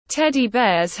Teddy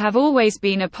bears have always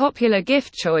been a popular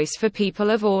gift choice for people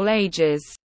of all ages.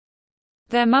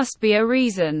 There must be a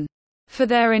reason for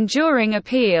their enduring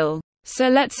appeal, so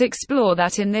let's explore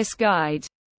that in this guide.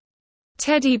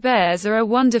 Teddy bears are a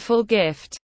wonderful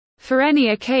gift for any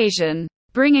occasion,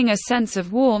 bringing a sense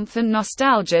of warmth and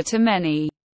nostalgia to many.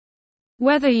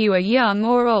 Whether you are young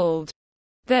or old,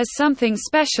 there's something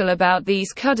special about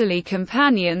these cuddly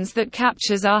companions that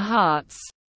captures our hearts.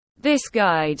 This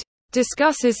guide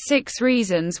discusses 6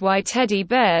 reasons why teddy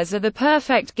bears are the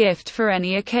perfect gift for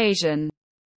any occasion.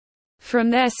 From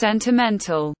their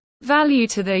sentimental value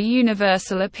to their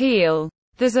universal appeal,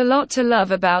 there's a lot to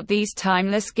love about these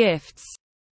timeless gifts.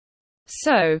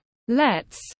 So,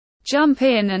 let's jump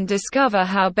in and discover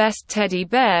how best teddy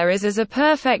bear is as a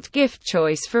perfect gift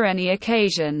choice for any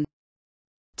occasion.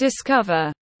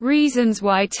 Discover reasons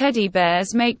why teddy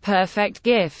bears make perfect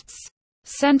gifts.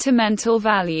 Sentimental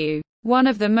value. One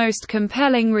of the most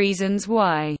compelling reasons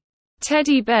why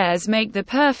teddy bears make the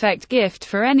perfect gift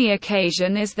for any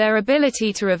occasion is their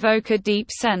ability to evoke a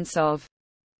deep sense of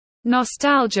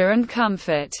nostalgia and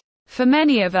comfort. For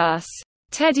many of us,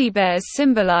 teddy bears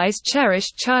symbolize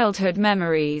cherished childhood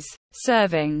memories,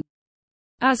 serving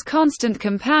as constant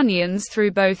companions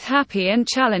through both happy and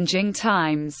challenging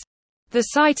times. The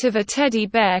sight of a teddy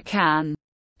bear can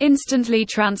instantly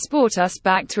transport us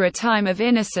back to a time of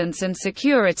innocence and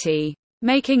security,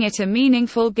 making it a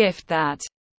meaningful gift that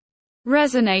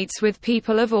resonates with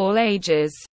people of all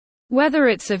ages. Whether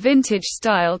it's a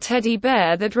vintage-style teddy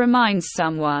bear that reminds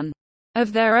someone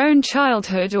of their own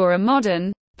childhood or a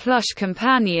modern, plush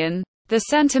companion, the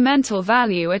sentimental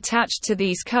value attached to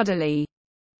these cuddly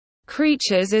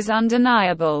creatures is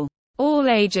undeniable. All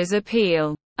ages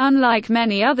appeal. Unlike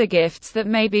many other gifts that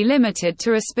may be limited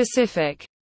to a specific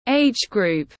age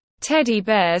group, teddy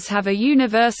bears have a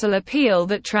universal appeal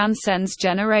that transcends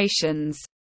generations.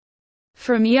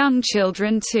 From young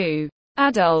children to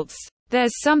adults,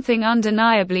 there's something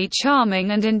undeniably charming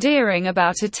and endearing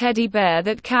about a teddy bear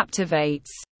that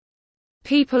captivates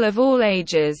people of all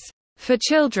ages. For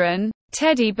children,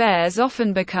 teddy bears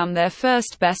often become their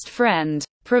first best friend,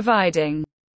 providing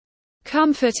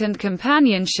comfort and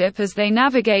companionship as they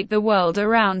navigate the world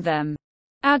around them.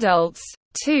 Adults,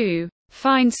 too,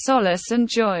 find solace and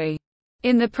joy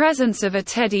in the presence of a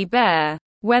teddy bear,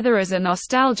 whether as a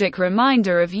nostalgic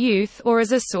reminder of youth or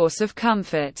as a source of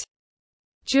comfort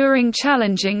during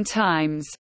challenging times.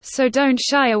 So don't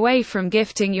shy away from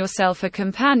gifting yourself a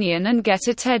companion and get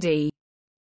a teddy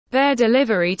bear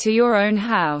delivery to your own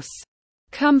house.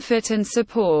 Comfort and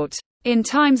support. In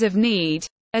times of need,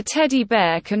 a teddy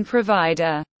bear can provide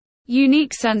a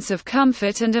unique sense of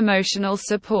comfort and emotional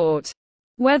support.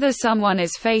 Whether someone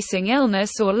is facing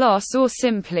illness or loss or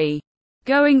simply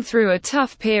going through a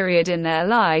tough period in their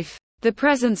life, the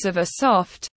presence of a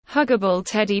soft, huggable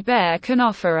teddy bear can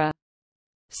offer a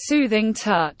soothing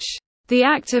touch. The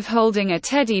act of holding a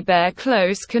teddy bear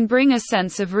close can bring a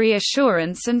sense of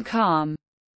reassurance and calm,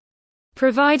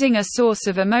 providing a source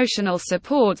of emotional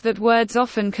support that words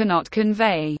often cannot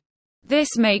convey.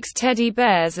 This makes teddy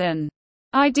bears an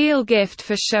ideal gift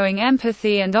for showing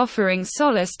empathy and offering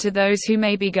solace to those who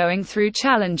may be going through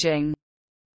challenging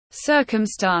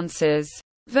circumstances.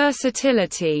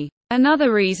 Versatility.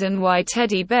 Another reason why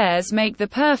teddy bears make the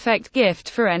perfect gift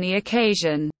for any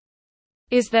occasion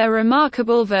is their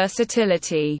remarkable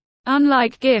versatility.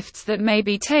 Unlike gifts that may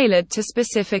be tailored to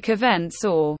specific events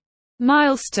or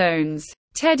milestones,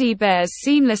 teddy bears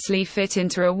seamlessly fit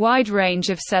into a wide range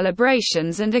of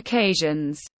celebrations and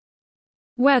occasions.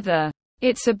 Whether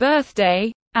it's a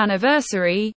birthday,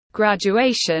 anniversary,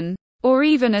 graduation, or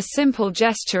even a simple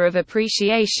gesture of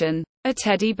appreciation, a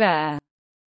teddy bear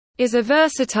is a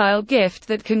versatile gift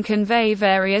that can convey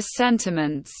various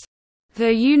sentiments.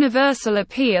 Their universal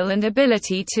appeal and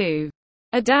ability to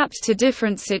adapt to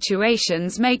different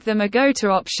situations make them a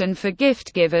go-to option for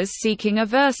gift givers seeking a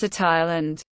versatile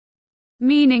and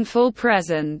meaningful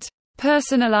present.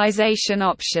 Personalization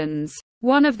options.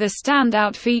 One of the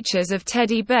standout features of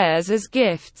teddy bears as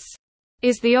gifts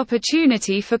is the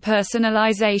opportunity for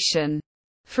personalization.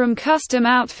 From custom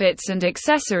outfits and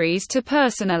accessories to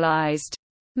personalized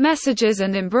messages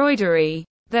and embroidery,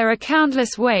 there are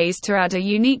countless ways to add a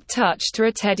unique touch to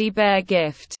a teddy bear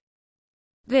gift.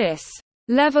 This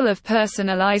level of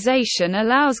personalization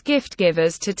allows gift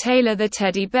givers to tailor the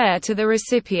teddy bear to the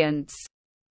recipient's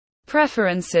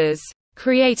preferences,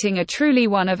 creating a truly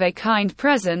one-of-a-kind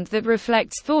present that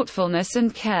reflects thoughtfulness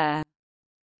and care.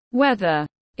 Whether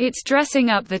it's dressing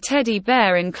up the teddy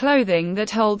bear in clothing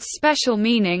that holds special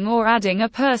meaning or adding a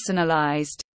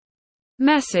personalized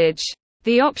message,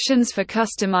 the options for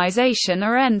customization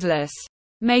are endless.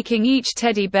 making each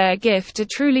teddy bear gift a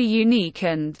truly unique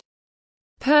and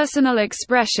personal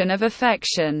expression of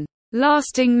affection.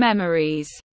 Lasting memories.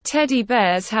 Teddy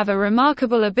bears have a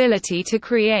remarkable ability to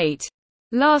create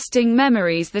lasting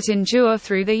memories that endure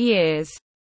through the years.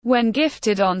 When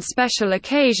gifted on special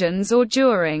occasions or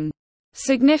during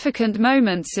significant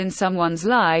moments in someone's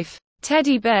life,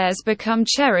 teddy bears become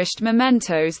cherished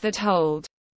mementos that hold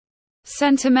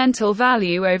sentimental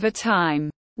value over time.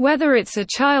 Whether it's a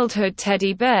childhood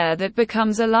teddy bear that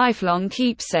becomes a lifelong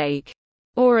keepsake,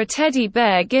 or a teddy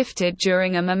bear gifted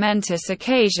during a momentous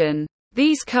occasion,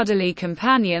 these cuddly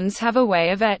companions have a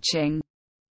way of etching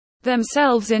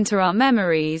themselves into our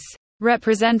memories,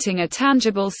 representing a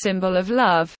tangible symbol of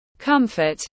love,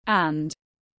 comfort, and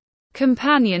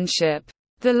companionship.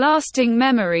 The lasting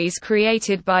memories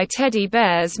created by teddy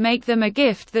bears make them a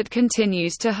gift that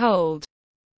continues to hold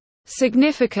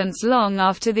significance long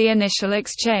after the initial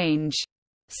exchange.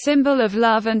 Symbol of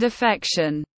love and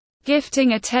affection.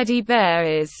 Gifting a teddy bear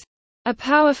is a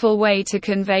powerful way to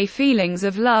convey feelings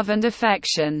of love and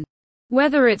affection.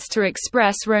 Whether it's to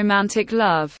express romantic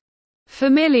love,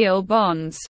 familial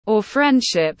bonds, or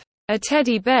friendship, a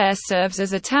teddy bear serves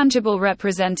as a tangible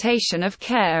representation of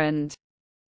care and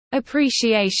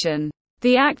appreciation.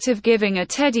 The act of giving a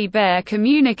teddy bear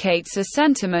communicates a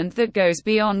sentiment that goes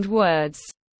beyond words,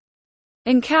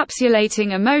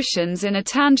 encapsulating emotions in a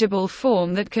tangible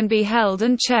form that can be held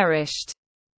and cherished.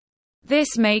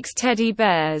 This makes teddy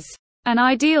bears an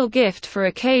ideal gift for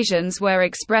occasions where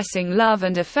expressing love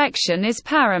and affection is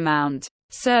paramount,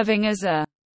 serving as a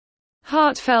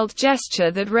heartfelt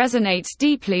gesture that resonates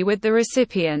deeply with the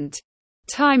recipient.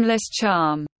 Timeless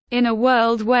charm. In a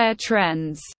world where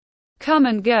trends come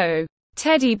and go,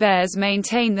 teddy bears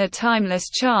maintain their timeless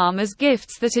charm as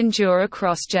gifts that endure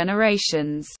across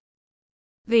generations.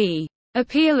 The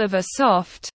appeal of a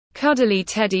soft, cuddly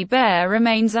teddy bear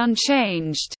remains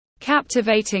unchanged,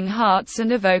 captivating hearts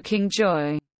and evoking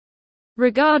joy.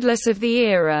 Regardless of the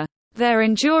era, their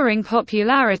enduring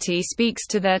popularity speaks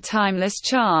to their timeless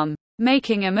charm,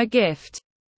 making them a gift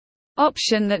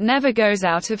option that never goes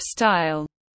out of style.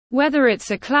 Whether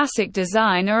it's a classic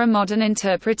design or a modern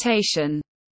interpretation,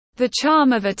 the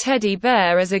charm of a teddy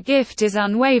bear as a gift is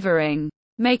unwavering,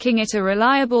 making it a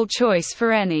reliable choice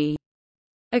for any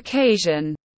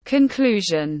occasion.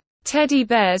 Conclusion. Teddy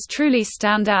bears truly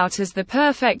stand out as the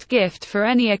perfect gift for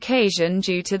any occasion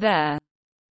due to their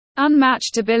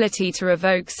unmatched ability to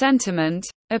evoke sentiment,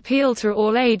 appeal to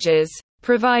all ages,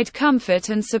 provide comfort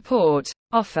and support,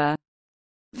 offer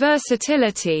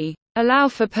versatility, allow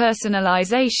for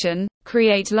personalization,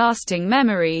 create lasting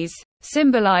memories,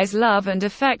 symbolize love and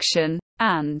affection,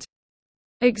 and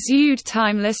exude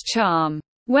timeless charm.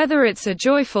 Whether it's a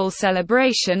joyful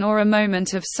celebration or a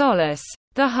moment of solace,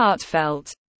 the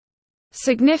heartfelt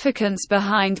significance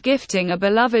behind gifting a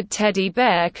beloved teddy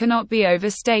bear cannot be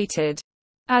overstated.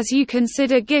 As you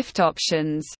consider gift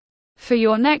options for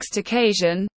your next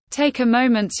occasion, take a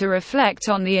moment to reflect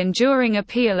on the enduring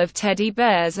appeal of teddy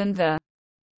bears and the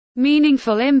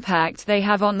meaningful impact they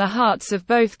have on the hearts of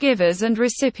both givers and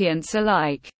recipients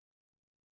alike.